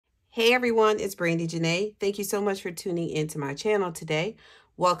Hey everyone, it's Brandijanei. Thank you so much for tuning into my channel today.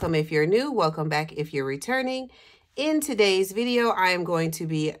 Welcome if you're new, welcome back if you're returning. In today's video, I am going to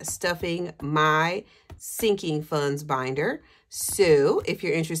be stuffing my sinking funds binder. So if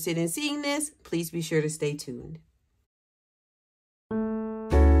you're interested in seeing this, please be sure to stay tuned.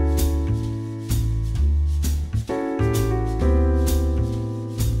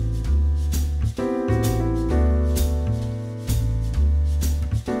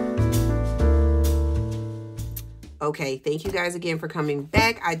 Okay, thank you guys again for coming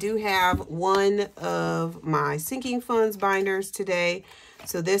back. I do have one of my sinking funds binders today.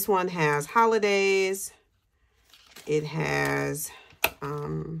 So this one has holidays. It has,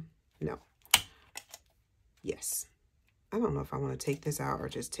 yes. I don't know if I want to take this out or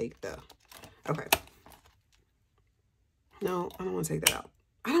just take the, okay. No, I don't want to take that out.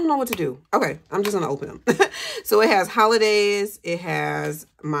 I don't know what to do. Okay, I'm just going to open them. So it has holidays. It has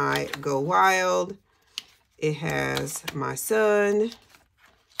my Go Wild. It has my son,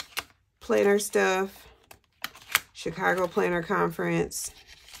 planner stuff, Chicago Planner Conference,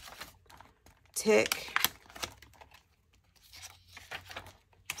 tech,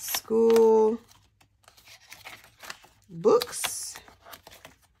 school, books,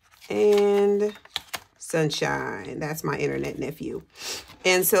 and sunshine. That's my internet nephew.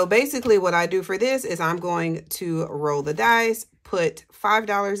 And so basically what I do for this is I'm going to roll the dice, put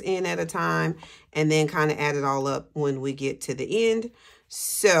 $5 in at a time, and then kind of add it all up when we get to the end.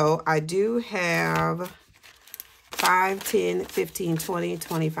 So I do have 5, 10, 15, 20,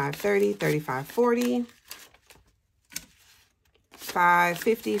 25, 30, 35, 40, 5,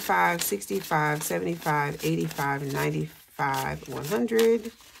 55, 65, 75, 85, 95,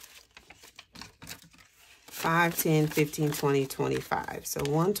 100, 5, 10, 15, 20, 25. So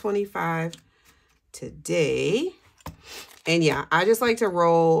 125 today. And yeah, I just like to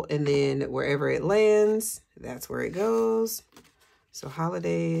roll, and then wherever it lands, that's where it goes. So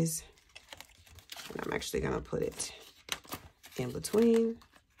holidays, and I'm actually going to put it in between.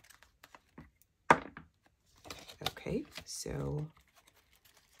 Okay, so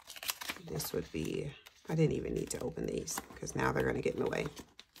this would be, I didn't even need to open these because now they're going to get in the way.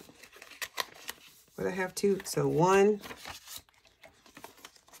 But I have 2, so 1,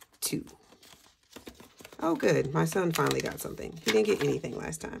 2. Oh, good. My son finally got something. He didn't get anything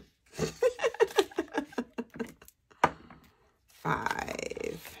last time.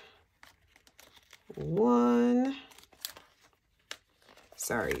 5, 1.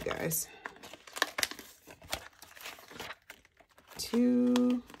 Sorry, you guys.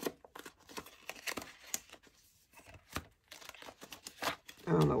 2.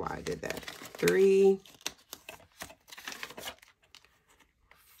 I don't know why I did that. 3,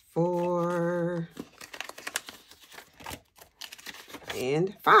 4,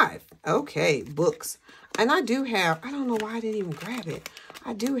 and 5. Okay, books. And I do have, I don't know why I didn't even grab it.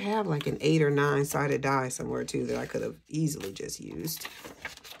 I do have like an 8 or 9 sided die somewhere too that I could have easily just used.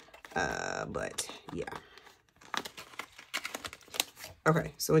 But yeah.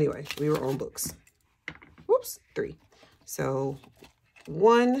 Okay, so anyway, we were on books. Whoops, 3. So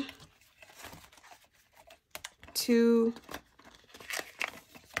 1, 2,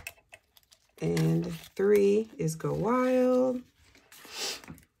 and 3 is Go Wild.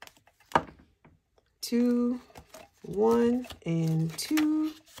 2, 1, and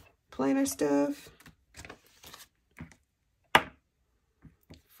 2 planner stuff.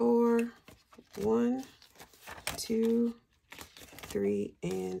 4, 1, 2, 3,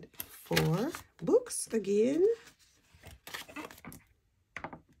 and 4 books again.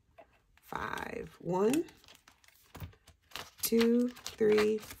 5, 1, 2,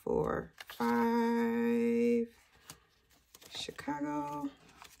 3, 4, 5. Chicago.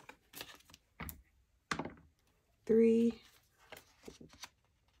 3,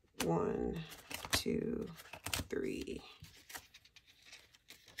 1, 2, 3.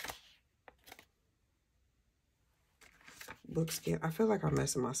 Books again. I feel like I'm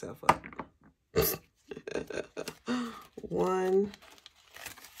messing myself up. 1,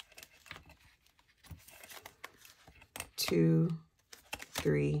 2,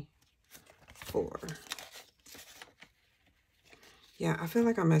 3, 4. Yeah, I feel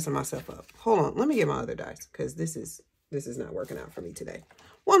like I'm messing myself up. Hold on, let me get my other dice because this is not working out for me today.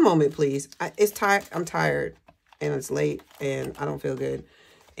 One moment, please. I'm tired and it's late and I don't feel good.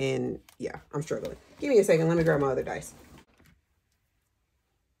 And yeah, I'm struggling. Give me a second. Let me grab my other dice.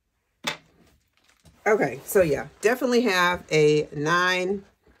 Okay, so yeah, definitely have a 9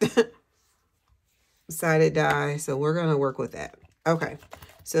 sided die. So we're going to work with that. Okay,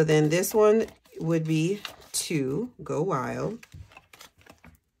 so then this one would be 2, Go Wild.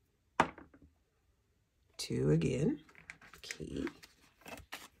 2 again, key.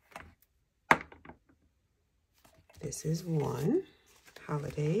 This is 1,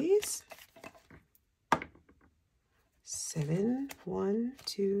 holidays. 7, 1,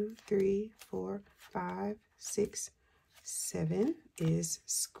 2, 3, 4, 5, 6, 7 is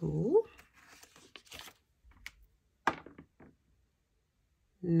school.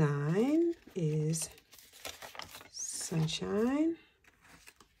 9 is sunshine.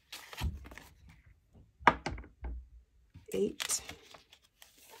 8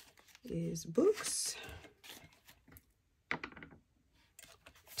 is books.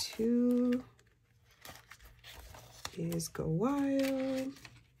 2 is go wild.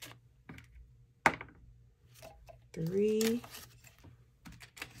 3,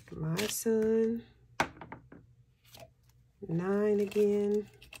 my son. 9 again,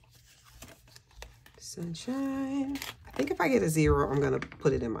 sunshine. I think if I get a 0, I'm gonna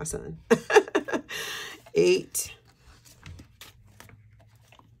put it in my son. 8,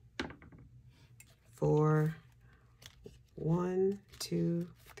 4, 1, 2,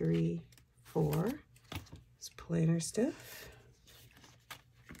 3, 4. It's planner stuff.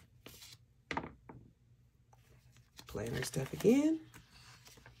 Planner stuff again.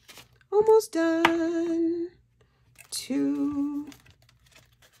 Almost done. 2,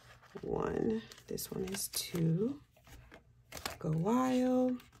 1. This one is 2. Go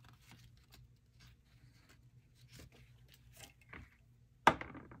wild.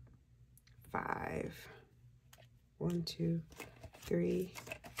 5. 1, 2, 3,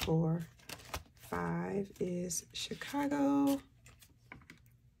 4, 5 is Chicago.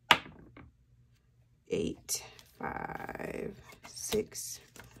 8, 5, 6,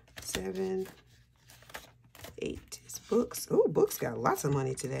 7, 8 is books. Oh, books got lots of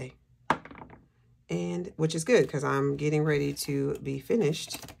money today. And which is good because I'm getting ready to be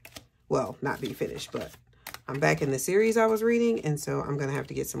finished. Well, not be finished, but I'm back in the series I was reading, and so I'm going to have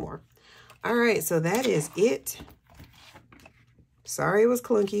to get some more. All right, so that is it. Sorry it was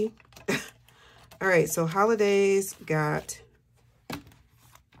clunky. All right, so holidays got...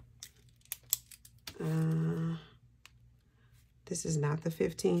 this is not the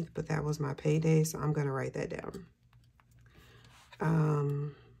 15th, but that was my payday, so I'm going to write that down.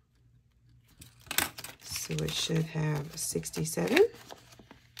 So it should have 67.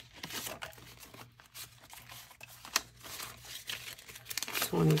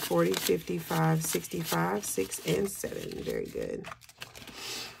 $20, $40, $55, $65, 6, and 7. Very good.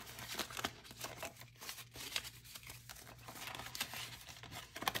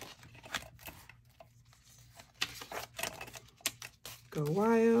 Go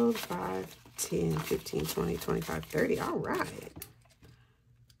wild, 5, 10, 15, 20, 25, 30. All right.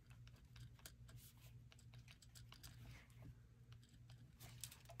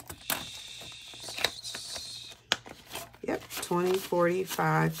 Yep, 20,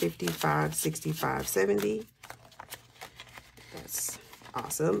 45, 55, 65, 70. That's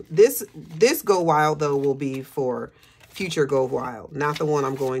awesome. This Go Wild, though, will be for future Go Wild, not the one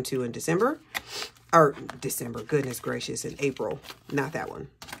I'm going to in December. Or December, goodness gracious, in April. Not that one.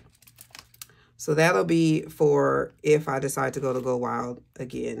 So that'll be for if I decide to Go Wild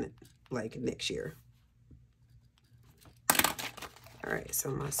again, like next year. All right, so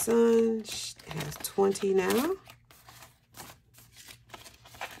my son has 20 now.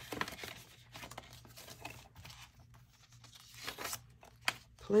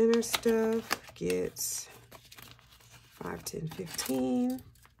 Planner stuff gets 5, 10, 15.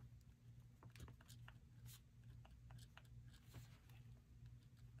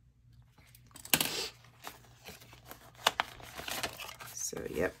 So,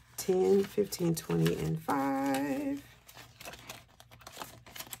 yep, 10, 15, 20, and 5.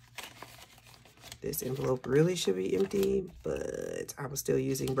 This envelope really should be empty, but I was still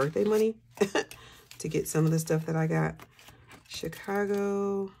using birthday money to get some of the stuff that I got.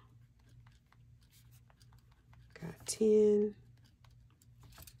 Chicago, got 10.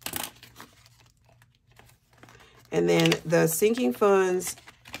 And then the sinking funds,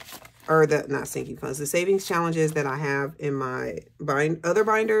 or the, not sinking funds, the savings challenges that I have in my other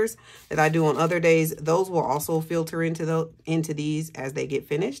binders that I do on other days, those will also filter into these as they get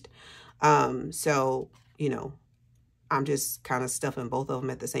finished. So, you know, I'm just kind of stuffing both of them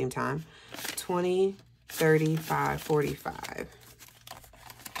at the same time. 20, 35, 45.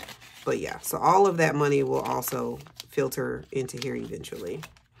 But yeah, so all of that money will also filter into here eventually.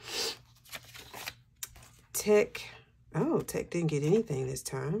 Tech. Oh, Tech didn't get anything this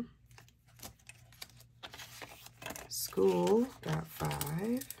time. School got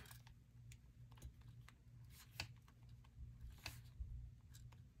 5.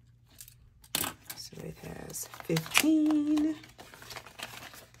 So it has 15.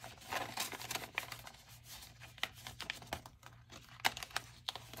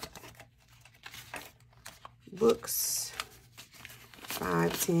 Books.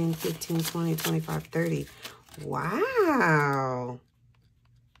 5, 10, 15, 20, 25, 30. Wow.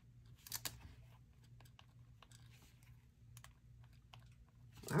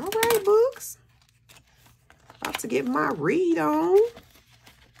 All right, books. About to get my read on.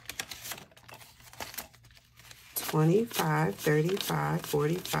 25, 35,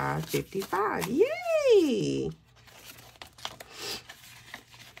 45, 55. Yay!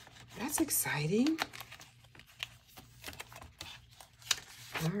 That's exciting.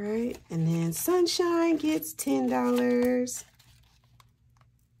 All right, and then Sunshine gets $10.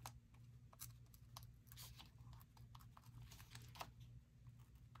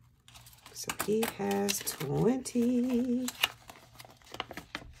 So he has 20.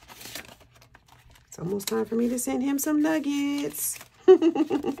 It's almost time for me to send him some nuggets. I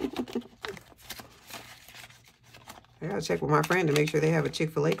gotta check with my friend to make sure they have a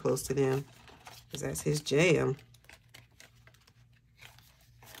Chick-fil-A close to them, because that's his jam.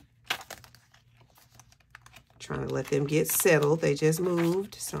 Trying to let them get settled. They just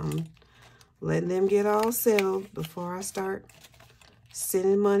moved, so I'm letting them get all settled before I start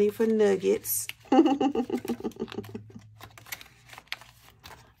sending money for nuggets.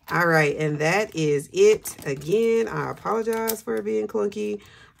 All right, and that is it. Again, I apologize for it being clunky.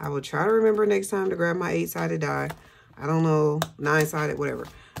 I will try to remember next time to grab my 8-sided die. I don't know, 9-sided, whatever.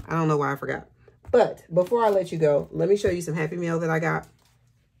 I don't know why I forgot. But before I let you go, let me show you some Happy Mail that I got.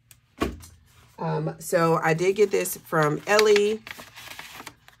 So I did get this from Ellie.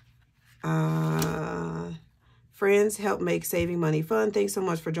 Friends help make saving money fun. Thanks so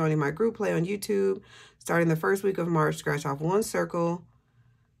much for joining my group play on YouTube. Starting the first week of March, scratch off one circle,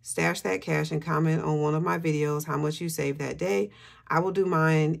 stash that cash, and comment on one of my videos how much you saved that day. I will do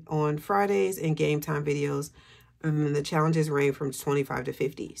mine on Fridays and game time videos. The challenges range from 25 to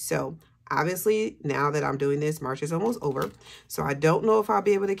 50. So obviously, now that I'm doing this, March is almost over. So I don't know if I'll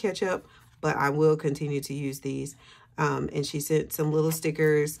be able to catch up, but I will continue to use these. And she sent some little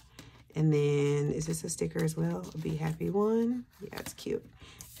stickers. And then, is this a sticker as well? A Be Happy one. Yeah, it's cute.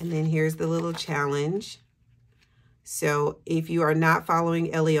 And then here's the little challenge. So if you are not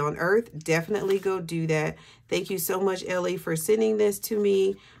following Ellie on Earth, definitely go do that. Thank you so much, Ellie, for sending this to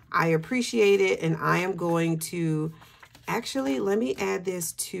me. I appreciate it. And I am going to, actually, let me add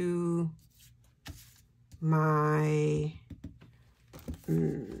this to my,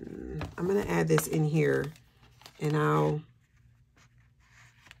 I'm going to add this in here, and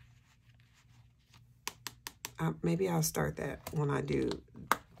maybe I'll start that when I do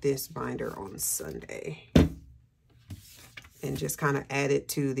this binder on Sunday, and just kind of add it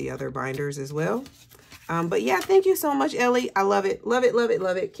to the other binders as well. But yeah, thank you so much, Ellie. I love it. Love it, love it,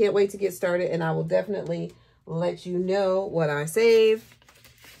 love it. Can't wait to get started, and I will definitely let you know what I save.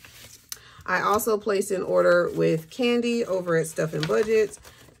 I also placed an order with Candy over at Stuff and Budgets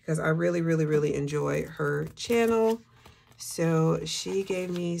because I really, really, really enjoy her channel. So she gave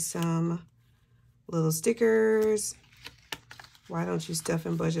me some little stickers. Why don't you stuff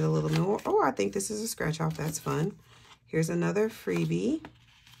and budget a little more? Oh, I think this is a scratch off. That's fun. Here's another freebie.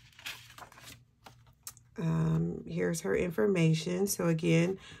 Here's her information. So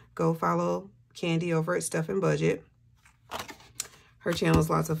again, go follow Candy over at Stuff and Budget. Her channel is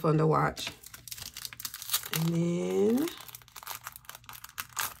lots of fun to watch. And then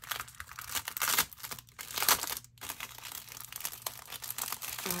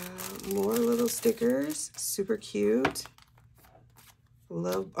more little stickers, super cute.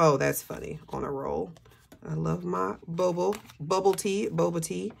 Love, oh, that's funny, on a roll. I love my boba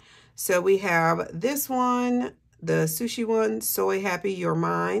tea. So we have this one, the sushi one, Soy Happy You're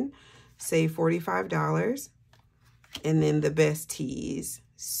Mine, save $45. And then the best teas,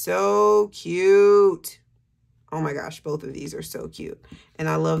 so cute. Oh my gosh, both of these are so cute. And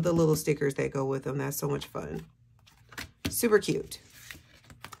I love the little stickers that go with them. That's so much fun. Super cute.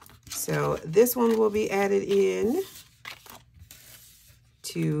 So this one will be added in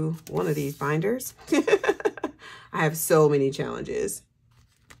to one of these binders. I have so many challenges.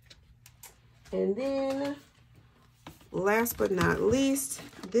 And then last but not least,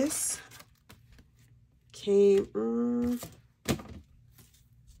 this came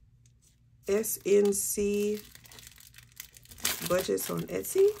SNC Budgets on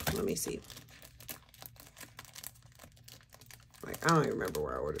Etsy. Let me see. Like, I don't even remember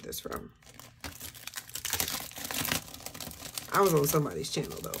where I ordered this from. I was on somebody's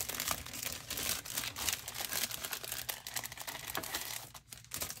channel though.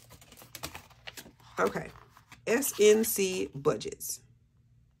 Okay. SNC Budgets.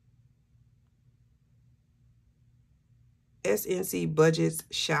 SNC Budgets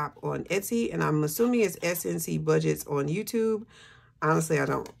shop on Etsy, and I'm assuming it's SNC Budgets on YouTube. Honestly, I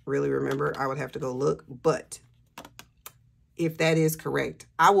don't really remember. I would have to go look, but if that is correct,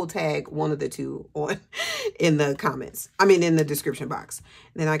 I will tag one of the two on in the comments. I mean, in the description box.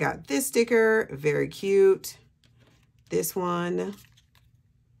 And then I got this sticker, very cute. This one.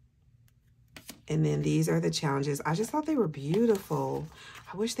 And then these are the challenges. I just thought they were beautiful.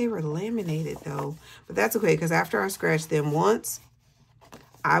 I wish they were laminated though, but that's okay because after I scratch them once,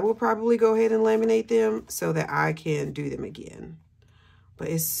 I will probably go ahead and laminate them so that I can do them again. But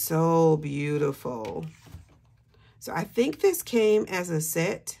it's so beautiful. So I think this came as a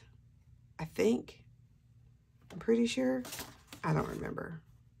set. I think. I'm pretty sure. I don't remember.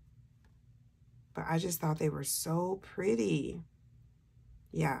 But I just thought they were so pretty.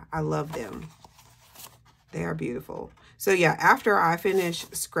 Yeah, I love them. They are beautiful. So yeah, after I finish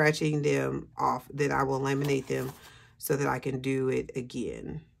scratching them off, then I will laminate them so that I can do it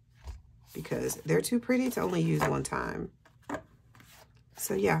again because they're too pretty to only use one time.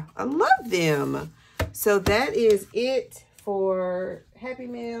 So yeah, I love them. So that is it for Happy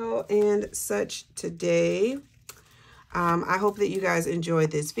Mail and such today. I hope that you guys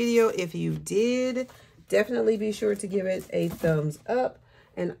enjoyed this video. If you did, definitely be sure to give it a thumbs up.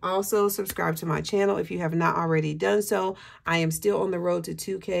 And also subscribe to my channel if you have not already done so. I am still on the road to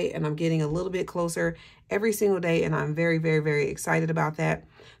 2K and I'm getting a little bit closer every single day. And I'm very, very, very excited about that.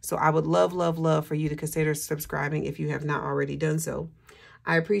 So I would love, love, love for you to consider subscribing if you have not already done so.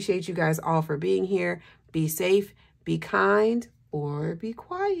 I appreciate you guys all for being here. Be safe, be kind, or be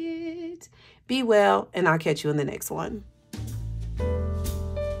quiet. Be well, and I'll catch you in the next one.